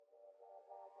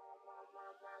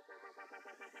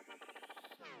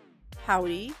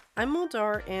Howdy, I'm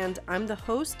Muldar, and I'm the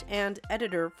host and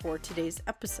editor for today's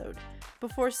episode.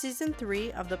 Before season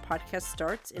 3 of the podcast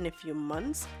starts in a few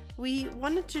months, we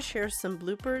wanted to share some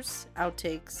bloopers,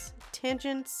 outtakes,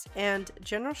 tangents, and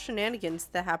general shenanigans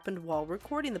that happened while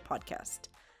recording the podcast.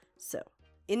 So,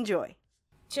 enjoy.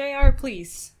 JR,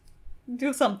 please.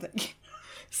 Do something.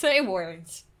 Say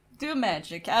words. Do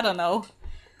magic. I don't know.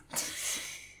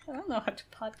 I don't know how to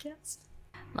podcast.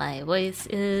 My voice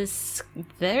is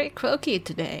very croaky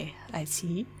today, I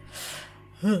see.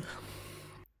 My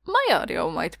audio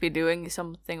might be doing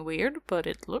something weird, but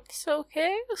it looks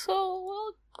okay,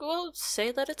 so we'll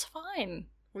say that it's fine.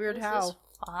 Weird this how? Is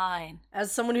fine.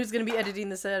 As someone who's going to be editing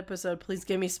this episode, please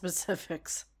give me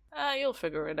specifics. You'll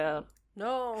figure it out.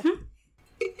 No.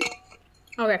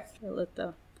 Okay, I'll let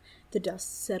the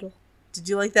dust settle. Did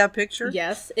you like that picture?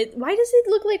 Yes. Why does it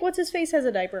look like What's-His-Face has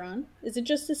a diaper on? Is it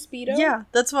just a Speedo? Yeah,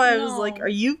 that's why I was like, are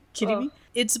you kidding me?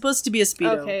 It's supposed to be a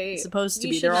Speedo. Okay. It's supposed to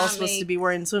be. They're all supposed to be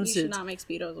wearing swimsuits. You should not make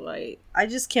Speedos white. I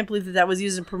just can't believe that was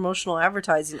used in promotional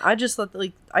advertising. I just thought,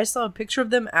 I saw a picture of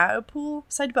them at a pool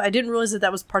site, but I didn't realize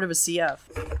that was part of a CF.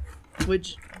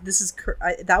 Which, this is,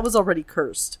 that was already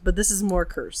cursed, but this is more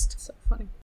cursed. So funny.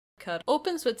 Cut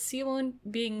opens with Siwon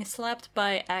being slapped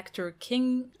by actor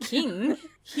King.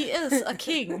 He is a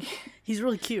king. He's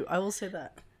really cute, I will say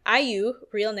that. IU,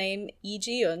 real name Lee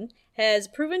Ji-eun, has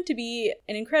proven to be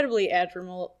an incredibly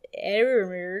admirable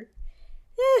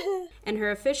and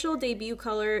her official debut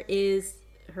color is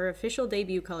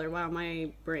wow,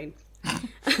 my brain.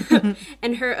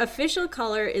 And her official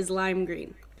color is lime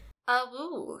green.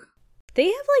 Ooh. They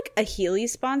have like a Healy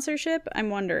sponsorship, I'm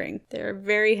wondering. They're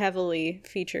very heavily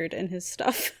featured in his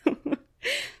stuff.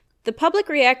 The public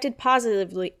reacted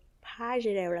positively.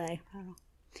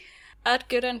 At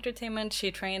Good Entertainment, she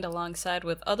trained alongside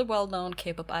with other well-known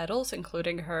K-pop idols,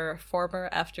 including her former.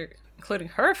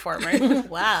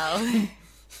 Wow.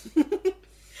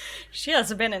 She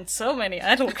has been in so many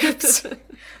idol groups.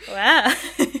 Wow.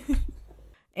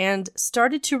 And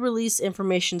started to release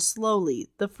information slowly.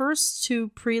 The first two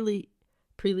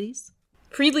pre-release?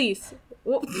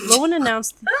 Lowen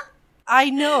announced... I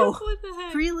know. What the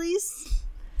heck? Pre-release?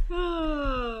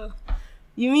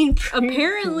 You mean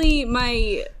apparently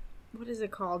my... What is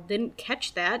it called? Didn't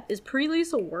catch that. Is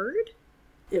pre-lease a word?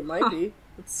 It might be.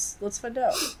 Let's find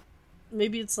out.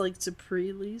 Maybe it's like to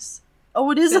pre-lease.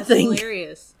 Oh, it is a thing.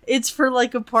 Hilarious. It's for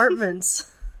like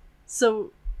apartments.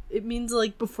 So it means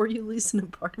like before you lease an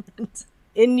apartment.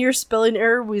 In your spelling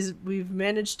error, we've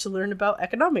managed to learn about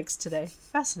economics today.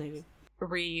 Fascinating.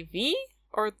 Rev?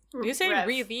 Or do you say Rev.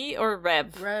 Rev or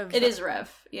Rev? Rev. It is Rev,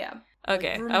 yeah.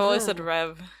 Okay, Vroom, I always vroom. said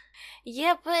Rev.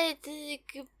 Yeah, but the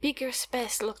bigger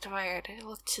space looked weird. It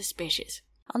looked suspicious.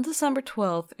 On December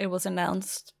 12th, it was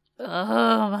announced.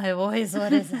 Oh, my voice,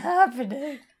 what is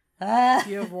happening? Do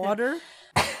you have water?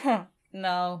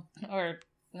 No, or,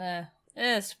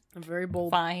 it's Very bold.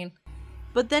 fine.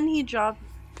 But then he dropped...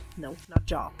 No, not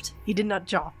jopped. He did not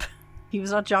jop. He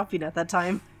was not jopping at that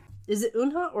time. Is it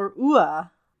Unha or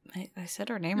Ua? I said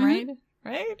her name right?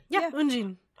 Right? Yeah,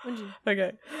 Unjin.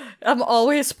 Okay. I'm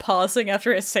always pausing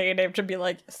after I say a name to be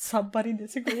like, somebody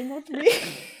disagreeing with me?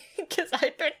 Because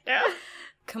I don't know.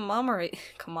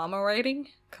 Commemorating?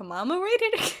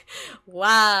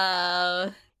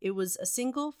 Wow. It was a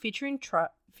single featuring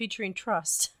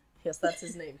Trust. Yes, that's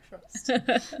his name, Trust.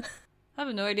 I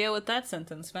have no idea what that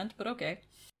sentence meant, but okay.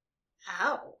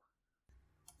 Ow.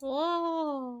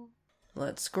 Whoa.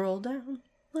 Let's scroll down.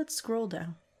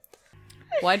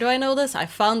 Why do I know this? I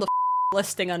found the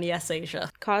listing on Yes Asia.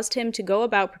 Caused him to go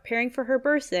about preparing for her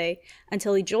birthday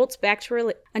until he jolts back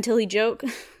to until he joke.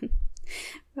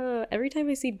 Every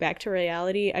time I see Back to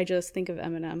Reality, I just think of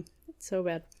Eminem. It's so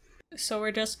bad. So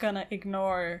we're just gonna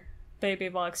ignore Baby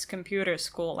Box Computer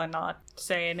School and not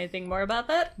say anything more about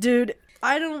that? Dude,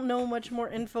 I don't know much more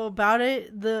info about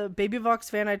it. The Baby Vox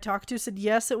fan I talked to said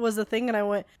yes, it was a thing, and I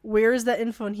went, where is that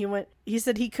info? And he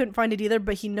said he couldn't find it either,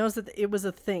 but he knows that it was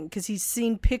a thing because he's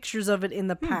seen pictures of it in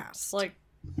the past.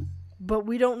 But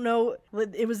we don't know.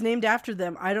 It was named after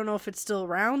them. I don't know if it's still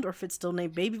around or if it's still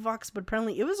named Baby Vox, but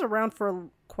apparently it was around for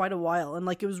quite a while, and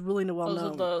it was really well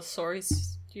known. Those are the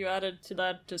source you added to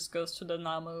that just goes to the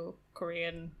Namu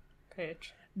Korean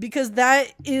page. Because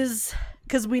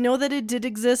we know that it did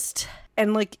exist,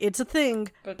 and it's a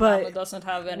thing, But but Namu doesn't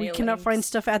have any we cannot find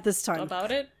stuff at this time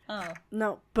about it? Oh.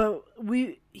 No, but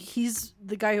he's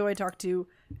the guy who I talked to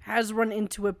has run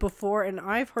into it before, and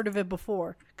I've heard of it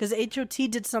before because HOT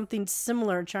did something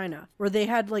similar in China where they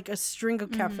had a string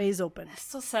of cafes open. It's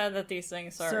so sad that these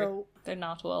things they're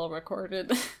not well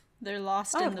recorded. They're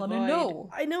lost I in the want to void. know.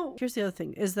 I know. Here's the other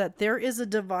thing, is that there is a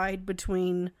divide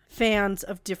between fans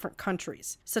of different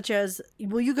countries, such as,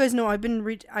 well, you guys know I've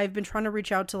been trying to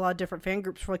reach out to a lot of different fan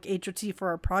groups for like HOT for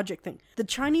our project thing. The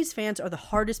Chinese fans are the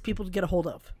hardest people to get a hold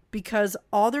of because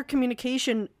all their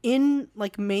communication in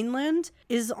like mainland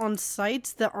is on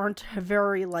sites that aren't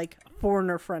very like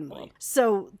foreigner friendly.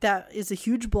 So that is a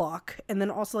huge block. And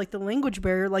then also like the language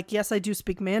barrier, like yes, I do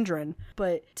speak Mandarin,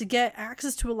 but to get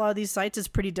access to a lot of these sites is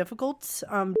pretty difficult.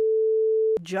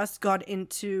 Just got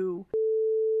into,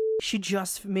 she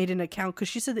just made an account because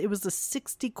she said that it was a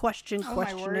 60 question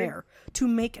questionnaire to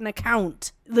make an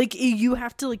account. Like you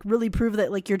have to like really prove that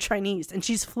like you're Chinese, and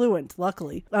she's fluent,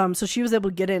 luckily. So she was able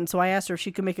to get in. So I asked her if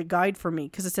she could make a guide for me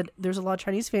because I said there's a lot of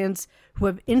Chinese fans who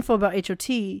have info about HOT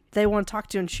they want to talk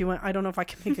to, and she went, I don't know if I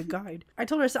can make a guide. I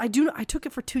told her, I said, I took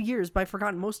it for 2 years, but I've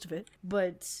forgotten most of it.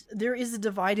 But there is a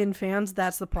divide in fans.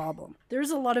 That's the problem.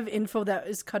 There's a lot of info that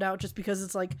is cut out just because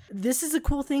it's like, this is a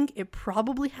cool thing. It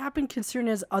probably happened considering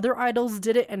as other idols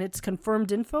did it and it's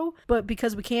confirmed info, but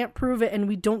because we can't prove it and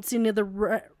we don't see any other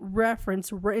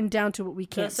reference written down to it, we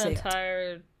can't say This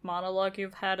entire monologue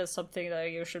you've had is something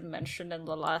that you should mention in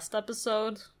the last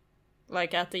episode.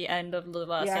 Like, at the end of the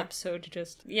last episode,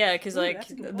 just... Yeah, because, like,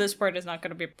 this part is not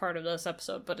going to be part of this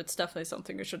episode, but it's definitely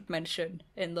something you should mention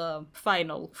in the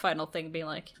final thing, being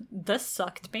like, this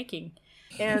sucked making.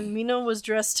 And Mino was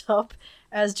dressed up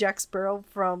as Jack Sparrow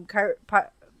from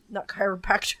not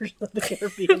Chiropractors of the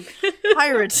Caribbean,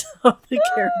 Pirates of the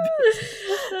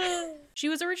Caribbean. She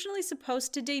was originally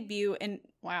supposed to debut in...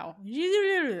 Wow.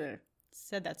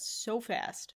 Said that so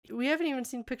fast. We haven't even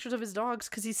seen pictures of his dogs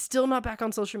because he's still not back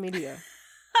on social media.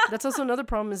 That's also another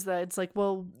problem, is that it's like,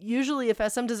 well, usually if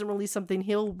SM doesn't release something,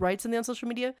 he'll write something on social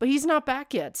media, but he's not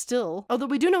back yet still. Although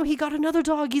we do know he got another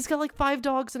dog. He's got like 5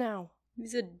 dogs now.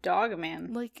 He's a dog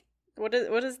man. Like, what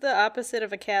is the opposite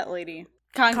of a cat lady?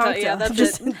 Kangta. Kangta. Yeah, that's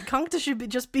just, it. Kangta should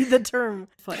just be the term.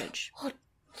 Footage. Oh,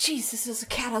 Jesus, there's a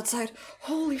cat outside.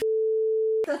 Holy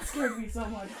that scared me so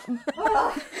much. You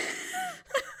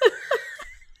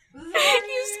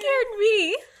scared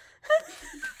me.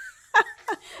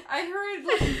 I heard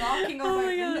like knocking on my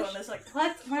window, and it's like,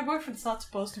 what? My boyfriend's not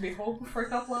supposed to be home for a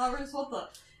couple hours. What the?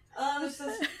 It's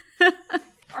just.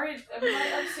 Alright,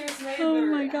 my upstairs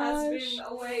neighbor has been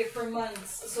away for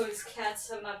months, so his cats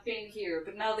have not been here.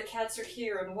 But now the cats are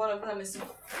here, and one of them is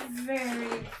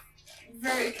very,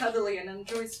 very cuddly and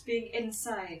enjoys being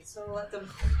inside. So let them.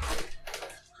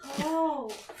 Oh,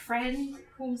 friend,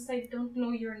 whom I don't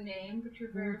know your name, but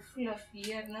you're very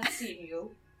fluffy. I've not seen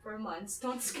you for months.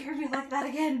 Don't scare me like that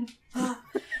again. I'm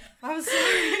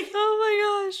sorry. Oh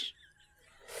my gosh.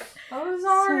 I'm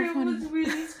sorry, So it was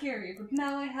really scary. But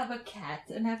now I have a cat,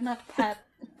 and I've not pet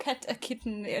a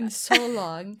kitten in so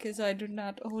long, because I do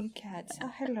not own cats.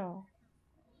 Oh, hello.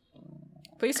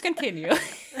 Please continue.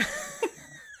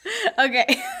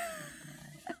 Okay.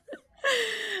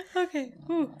 Okay.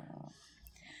 Whew.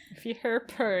 If you hear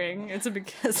purring, it's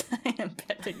because I am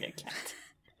petting a cat.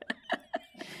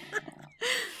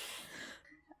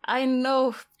 I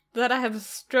know that I have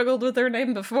struggled with her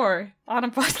name before on a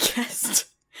podcast.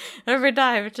 Every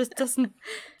time, it just doesn't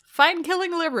find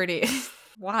Killing Liberty.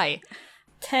 Why?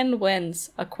 10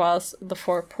 wins across the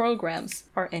 4 programs.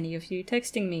 Are any of you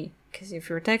texting me? Because if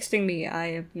you're texting me, I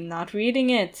am not reading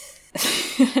it.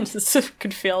 I just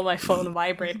could feel my phone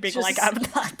vibrate, being like, I'm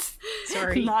not.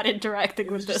 Sorry. Not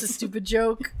interacting with Just this. a stupid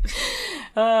joke.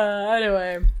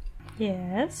 Anyway.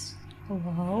 Yes?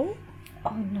 Hello?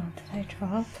 Oh no, did I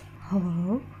drop?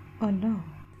 Hello? Oh no.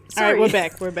 Sorry.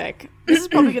 Alright, we're back. This is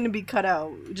probably going to be cut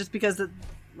out, just because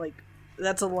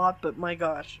that's a lot, but my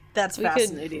gosh. That's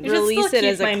fascinating. could release it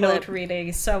as a my clip. note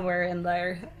reading somewhere in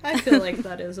there. I feel like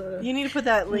that is a... You need to put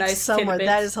that link Nice somewhere. tidbit.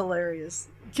 That is hilarious.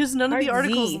 Because none of the Part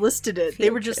Z. articles listed it. They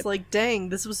Field were just trip. like, dang,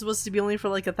 this was supposed to be only for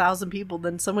like 1,000 people.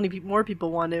 Then so many more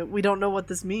people want it. We don't know what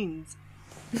this means.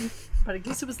 But I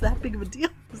guess it was that big of a deal.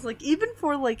 It was like, even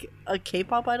for like a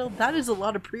K-pop idol, that is a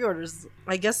lot of pre-orders.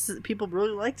 I guess people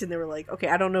really liked it. And they were like, okay,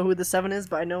 I don't know who the 7 is,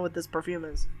 but I know what this perfume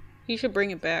is. He should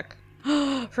bring it back.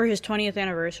 For his 20th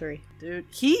anniversary. Dude,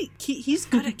 he's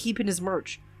good at keeping his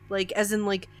merch. Like, as in,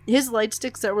 like, his light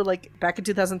sticks that were, like, back in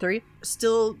 2003,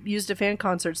 still used at fan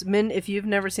concerts. Min, if you've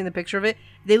never seen the picture of it,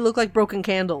 they look like broken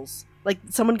candles. Like,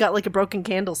 someone got, like, a broken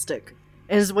candlestick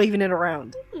and is waving it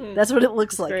around. That's what it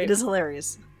looks like. great. It is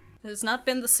hilarious. There's not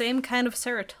been the same kind of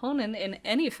serotonin in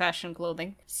any fashion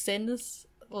clothing since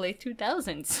late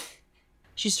 2000s.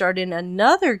 She starred in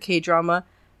another K-drama,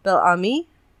 Bel Ami,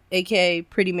 aka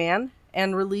Pretty Man,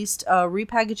 and released a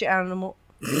repackaged animal...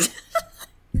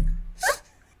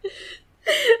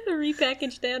 A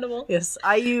repackaged animal. Yes,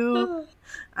 IU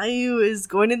IU is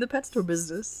going in the pet store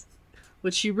business,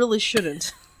 which she really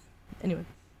shouldn't. Anyway.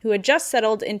 Who had just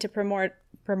settled into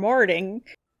promoting.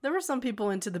 There were some people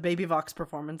into the Baby Vox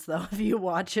performance, though, if you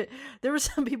watch it. There were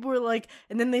some people who were like,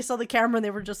 and then they saw the camera and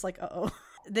they were just like, uh-oh.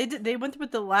 They went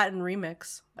with the Latin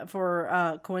remix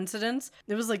for Coincidence.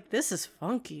 It was like, this is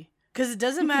funky. Because it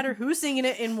doesn't matter who's singing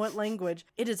it in what language.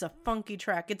 It is a funky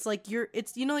track. It's like,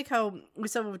 like how we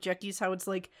saw with Jackie's, how it's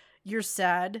like, you're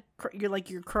sad,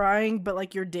 you're crying, but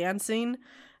like you're dancing.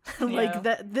 Like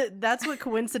that's what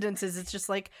Coincidence is. It's just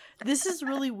like, this is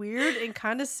really weird and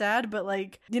kind of sad, but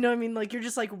like, you know what I mean? Like you're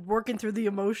just like working through the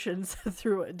emotions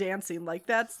through dancing. Like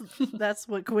that's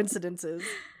what Coincidence is.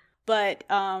 But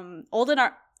Olden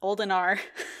R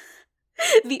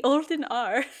the Olden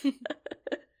R.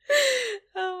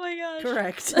 Oh my gosh.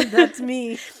 Correct. That's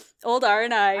me. Old R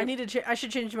and I I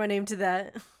should change my name to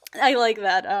that. I like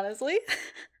that, honestly.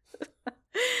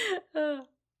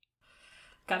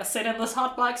 Gotta sit in this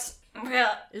hot box.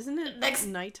 Yeah. Isn't it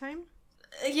nighttime?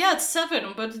 Yeah, it's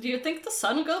 7, but do you think the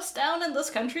sun goes down in this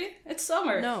country? It's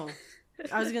summer. No.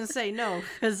 I was gonna say no,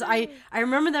 because I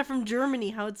remember that from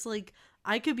Germany, how it's like,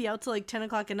 I could be out till like 10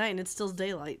 o'clock at night and it's still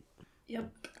daylight. Yep.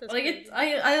 Like,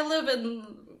 I live in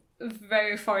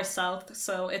very far south,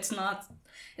 so it's not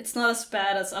as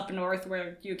bad as up north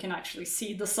where you can actually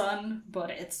see the sun, but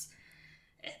it's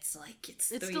 3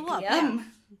 still p.m. up, yeah.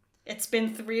 It's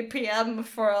been 3 p.m.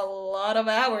 for a lot of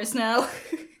hours now.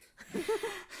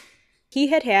 He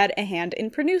had a hand in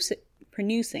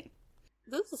producing.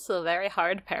 This is a very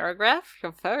hard paragraph.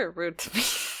 You're very rude to me.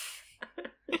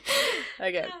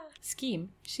 Okay. Scheme.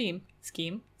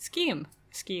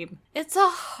 It's a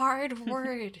hard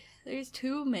word. There's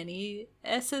too many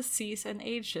S's, C's, and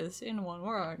H's in one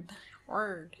word.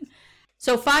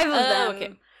 So 5 of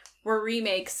them were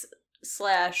remakes /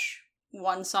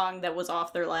 one song that was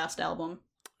off their last album.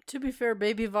 To be fair,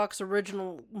 Baby Vox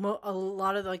original, a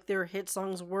lot of like their hit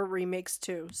songs were remakes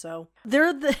too. So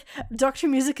Doctor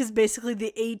Music is basically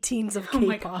the 18s of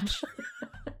K-pop.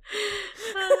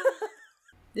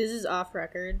 This is off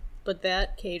record, but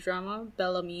that K-drama,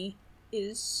 Bellamy,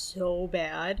 is so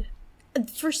bad.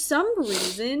 For some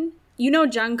reason, you know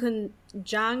Jang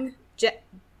Gun-suk?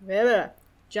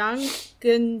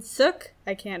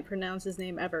 I can't pronounce his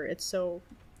name ever. It's so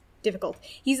difficult.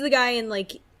 He's the guy in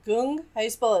like Gung? How you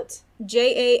spell it?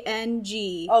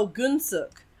 Jang. Oh,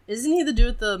 Gun-suk. Isn't he the dude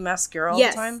with the mascara all the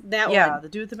time? Yes, that one. Yeah, the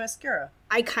dude with the mascara.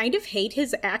 I kind of hate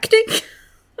his acting.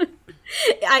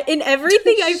 In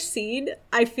everything I've seen,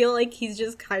 I feel like he's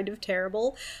just kind of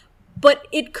terrible. But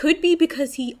it could be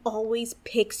because he always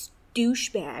picks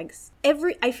douchebags.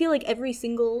 I feel like every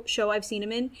single show I've seen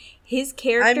him in, his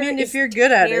character is if you're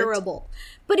good at terrible.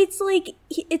 But it's like,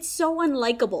 it's so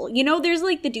unlikable. You know, there's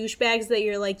like the douchebags that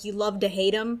you're like, you love to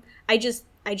hate them. I just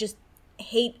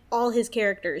hate all his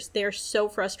characters. They're so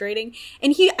frustrating.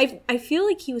 And I feel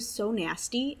like he was so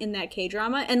nasty in that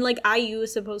K-drama. And like IU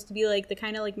is supposed to be like the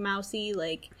kind of like mousy,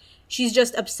 like she's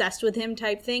just obsessed with him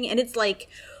type thing. And it's like,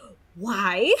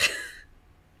 why?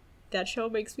 That show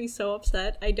makes me so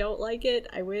upset. I don't like it.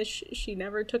 I wish she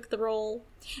never took the role.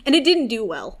 And it didn't do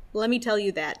well. Let me tell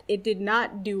you that. It did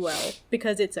not do well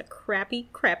because it's a crappy,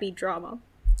 crappy drama.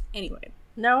 Anyway.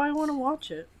 Now I want to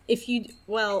watch it.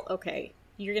 Okay.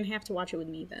 You're going to have to watch it with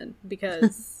me then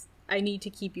because I need to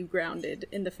keep you grounded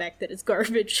in the fact that it's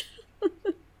garbage.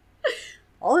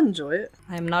 I'll enjoy it.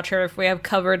 I'm not sure if we have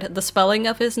covered the spelling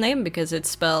of his name because it's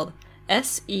spelled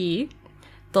S-E,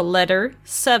 the letter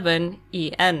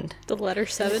 7-E-N. The letter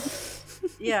 7?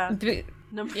 Yeah.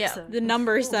 Number 7. The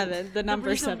number 7. The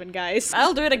number 7, guys.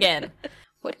 I'll do it again.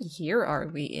 What year are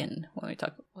we in when we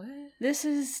talk? What? This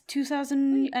is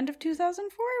 2000, end of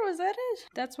 2004? Was that it?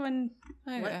 That's when...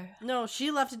 No,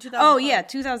 she left in 2005. Oh, yeah,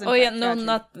 2005. Oh, yeah, no,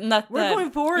 gotcha. not We're that.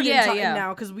 going forward in time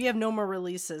now because we have no more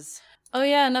releases. Oh,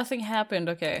 yeah, nothing happened.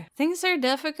 Okay. Things are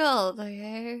difficult,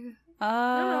 okay?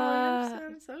 No,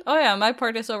 oh, yeah, my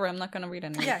part is over. I'm not going to read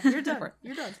any. Yeah, you're done.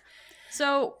 You're done.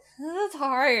 So, that's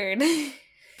hard.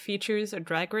 Features a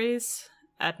drag race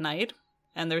at night.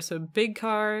 And there's a big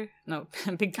car. No,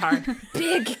 big car.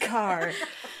 Big car.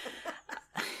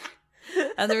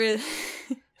 And there is...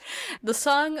 The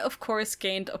song, of course,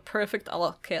 gained a perfect...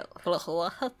 Siwon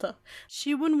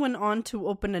went on to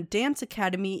open a dance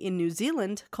academy in New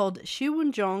Zealand called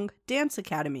Siwonjong Dance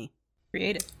Academy.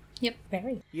 Creative. Yep,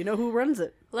 very. You know who runs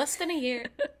it. Less than a year.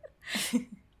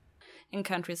 In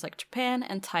countries like Japan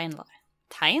and Thailand.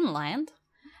 Thailand?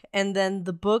 And then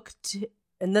the book...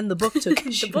 took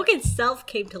issue. The book itself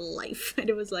came to life, and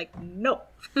it was like, no.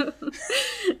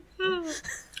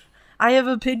 I have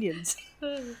opinions.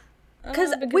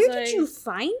 Because where did you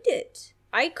find it?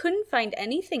 I couldn't find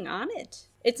anything on it.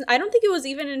 I don't think it was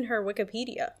even in her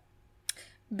Wikipedia.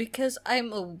 Because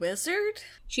I'm a wizard?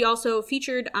 She also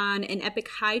featured on an Epic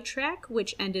High track,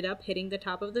 which ended up hitting the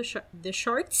top of the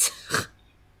charts.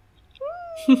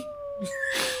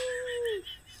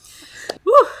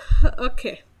 Whew,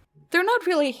 okay. They're not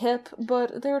really hip,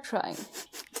 but they're trying.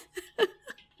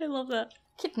 I love that.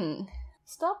 Kitten,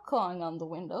 stop clawing on the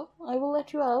window. I will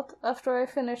let you out after I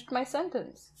finished my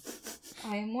sentence.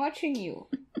 I am watching you.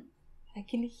 I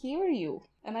can hear you.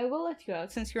 And I will let you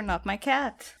out since you're not my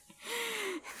cat.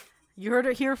 You heard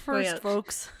it here first,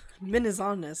 folks. Min is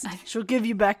honest. She'll give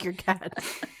you back your cat.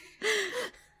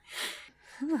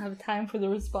 I don't have time for the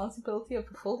responsibility of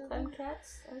a full-time cat.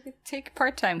 I could take a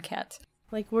part-time cat.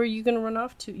 Like, where are you gonna run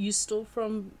off to? You stole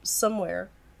from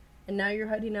somewhere, and now you're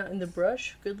hiding out in the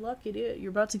brush? Good luck, idiot. You're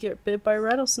about to get bit by a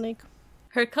rattlesnake.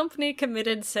 Her company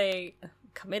committed.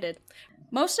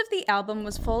 Most of the album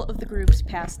was full of the group's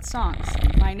past songs,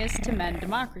 minus To Mend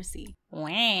Democracy.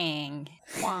 Wang.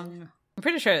 Wang. I'm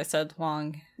pretty sure it said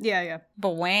Wang. Yeah.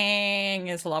 But Wang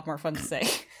is a lot more fun to say.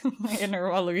 My inner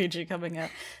Waluigi coming out.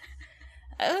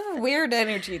 Weird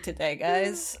energy today,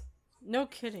 guys. No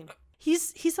kidding.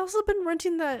 He's also been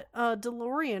renting that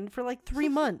DeLorean for like 3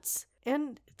 months.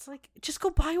 And it's like, just go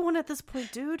buy one at this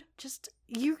point, dude.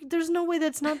 There's no way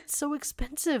that's not so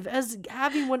expensive as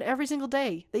having one every single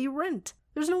day that you rent.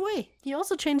 There's no way. He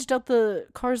also changed out the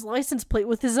car's license plate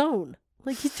with his own.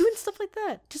 Like, he's doing stuff like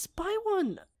that. Just buy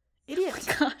one. Idiot.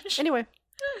 Oh my gosh. Anyway.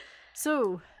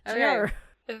 So, JR. Okay.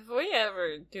 If we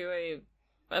ever do a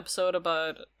episode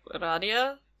about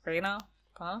Radia, Reina,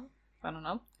 huh? I don't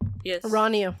know. Yes.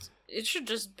 Rania. It should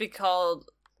just be called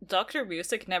Dr.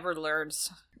 Music Never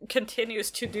Learns.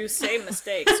 Continues to do same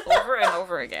mistakes over and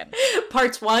over again.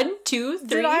 Parts 1, 2,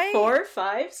 3, 4,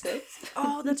 5, 6.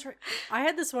 Oh, that's right. I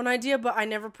had this one idea, but I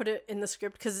never put it in the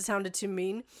script because it sounded too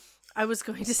mean. I was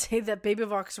going to say that Baby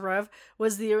Vox Rev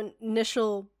was the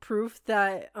initial proof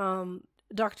that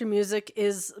Dr. Music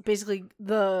is basically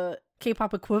the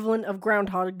K-pop equivalent of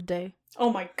Groundhog Day.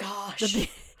 Oh my gosh.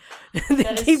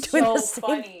 That is so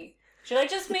funny. Should I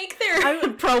just make their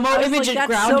promo image like, of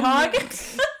Groundhog?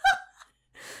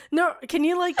 No, can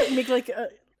you make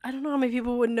I don't know how many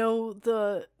people would know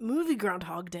the movie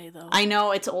Groundhog Day though. I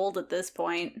know it's old at this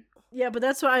point. Yeah, but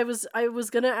that's why I was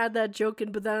gonna add that joke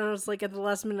in, but then I was like at the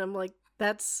last minute I'm like,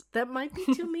 that might be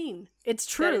too mean. It's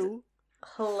true.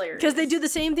 Hilarious. Because they do the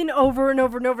same thing over and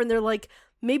over and over, and they're like,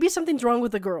 maybe something's wrong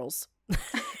with the girls.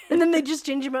 And then they just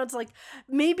change them out. It's like,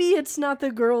 maybe it's not the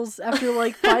girls. After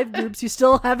like 5 groups, you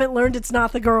still haven't learned it's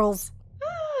not the girls.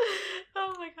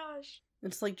 Oh my gosh.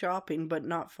 It's like dropping, but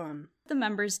not fun. The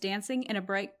members dancing in a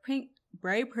bright pink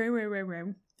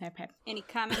room. Any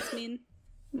comments, Min?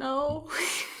 No.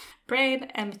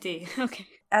 Brain empty. Okay.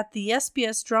 At the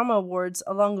SBS Drama Awards,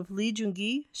 along with Lee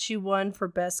Joon-gi, she won for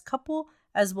Best Couple,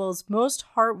 as well as Most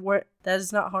Heartwarming. That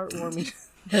is not heartwarming.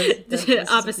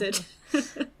 That's opposite.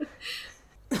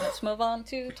 Let's move on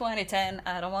to 2010.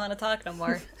 I don't want to talk no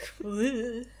more.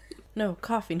 No,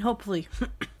 coughing, hopefully.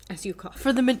 As you cough.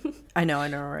 For the I know,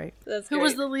 right? That's Who great.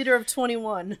 was the leader of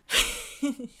 21?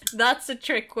 That's a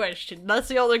trick question. That's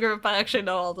the only group I actually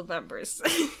know all the members.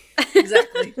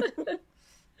 Exactly.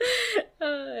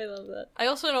 I love that. I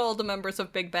also know all the members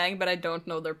of Big Bang, but I don't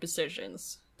know their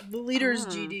positions. The leader's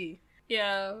GD.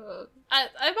 Yeah, I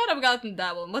might have gotten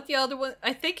that one. What the other one?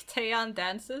 I think Taeyang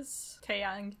dances.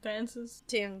 Taeyang dances,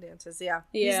 yeah.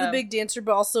 Yeah. He's the big dancer,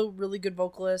 but also really good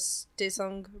vocalist.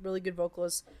 Daesung, really good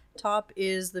vocalist. Top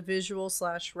is the visual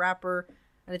 / rapper,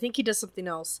 and I think he does something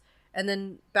else. And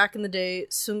then back in the day,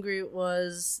 Seungri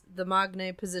was the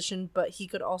magne position, but he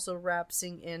could also rap,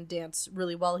 sing, and dance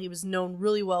really well. He was known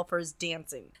really well for his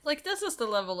dancing. Like, this is the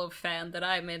level of fan that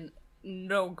I'm in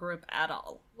no group at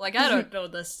all. Like, I don't know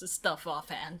this stuff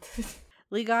offhand.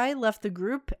 Lee Guy left the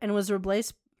group and was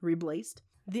replaced.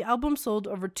 The album sold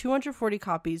over 240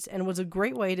 copies and was a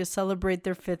great way to celebrate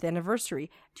their 5th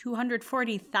anniversary.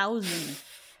 240,000.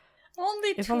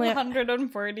 Only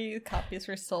 240 copies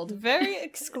were sold. Very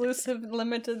exclusive,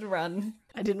 limited run.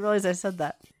 I didn't realize I said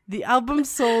that. The album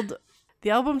sold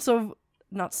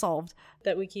not solved.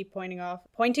 That we keep pointing off.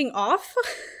 Pointing off?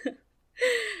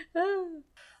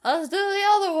 Let's do the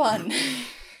other one.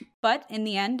 But in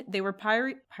the end, they were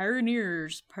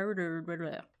pioneers.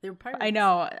 They were pirates. I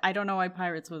know. I don't know why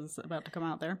Pirates was about to come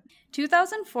out there.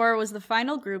 2004 was the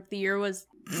final group. The year was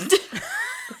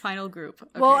the final group.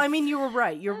 Okay. Well, I mean, you were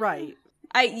right. You're right.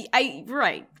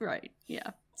 Right. Yeah.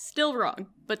 Still wrong,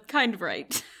 but kind of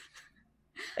right.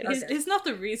 He's not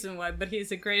the reason why, but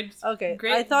he's a great. Okay,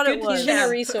 great, I thought it was. He's been a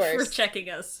resource for checking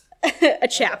us. A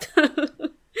chap.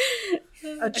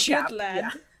 A chap. good lad.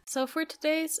 Yeah. So for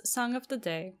today's Song of the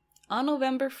Day, on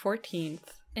November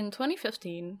 14th, in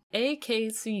 2015,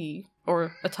 AKC,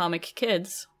 or Atomic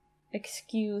Kids,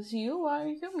 excuse you, why are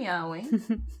you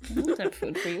meowing? Is that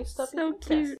food for you? Stop so cute.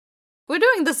 Test. We're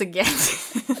doing this again.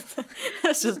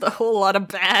 That's just a whole lot of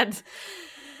bad.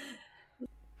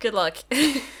 Good luck.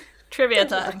 Trivia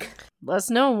time. Let us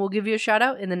know and we'll give you a shout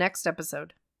out in the next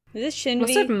episode. Is this Shinvi?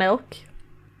 Was it milk?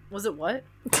 Was it what?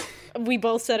 We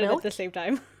both said it at the same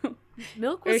time.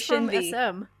 Milk was from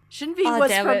SM. Shinvi Oh,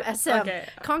 was damn from it. SM. Okay.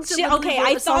 Okay,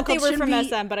 I thought they were from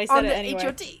SM, but I said it anyway.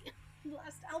 HOT.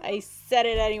 I said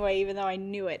it anyway, even though I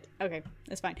knew it. Okay,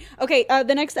 that's fine. Okay,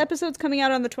 the next episode's coming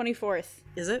out on the 24th.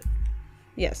 Is it?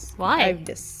 Yes. Why? I've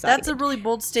decided. That's a really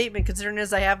bold statement, considering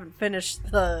as I haven't finished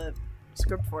the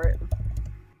script for it.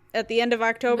 At the end of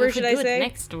October, should I say?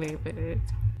 Next week.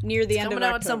 Near the It's end of coming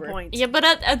out October. at some point. Yeah, but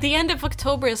at the end of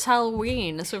October is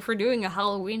Halloween, so if we're doing a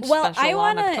Halloween special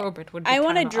on October, it would be I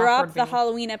want to kinda drop awkward the being-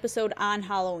 Halloween episode on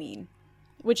Halloween,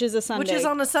 which is a Sunday. Which is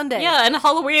on a Sunday. Yeah, and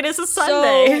Halloween is a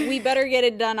Sunday. So we better get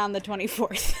it done on the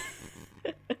 24th.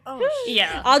 Oh, shit.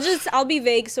 Yeah. I'll be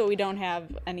vague so we don't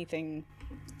have anything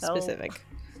specific.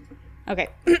 Okay.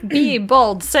 Be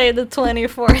bold, say the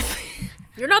 24th.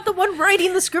 You're not the one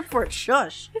writing the script for it.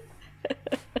 Shush.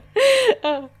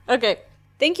 Okay.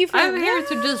 Thank you for I'm here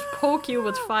to just poke you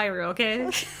with fire, okay?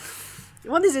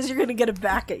 One of these days you're going to get it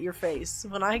back at your face.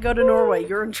 When I go to Norway,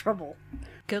 you're in trouble.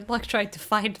 Good luck trying to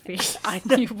find me. I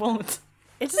know. You won't.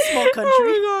 It's a small country.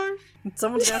 Oh my gosh.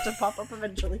 Someone's going to have to pop up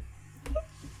eventually.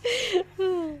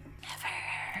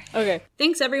 Okay.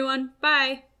 Thanks, everyone.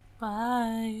 Bye.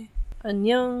 Bye.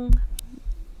 Annyeong.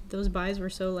 Those buys were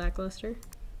so lackluster.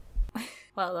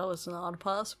 Well, that was an odd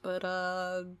pause, but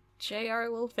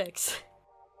JR will fix.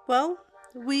 Well,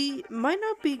 we might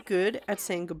not be good at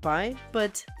saying goodbye,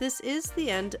 but this is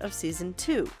the end of Season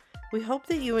 2. We hope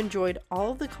that you enjoyed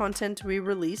all of the content we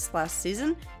released last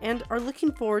season and are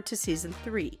looking forward to Season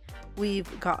 3.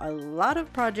 We've got a lot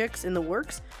of projects in the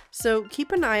works, so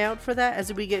keep an eye out for that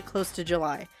as we get close to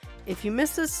July. If you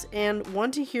missed us and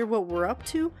want to hear what we're up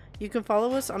to, you can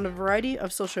follow us on a variety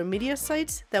of social media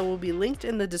sites that will be linked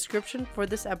in the description for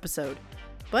this episode.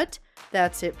 But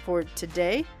that's it for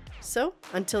today. So,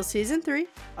 until Season 3,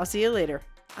 I'll see you later.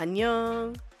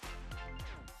 Annyeong!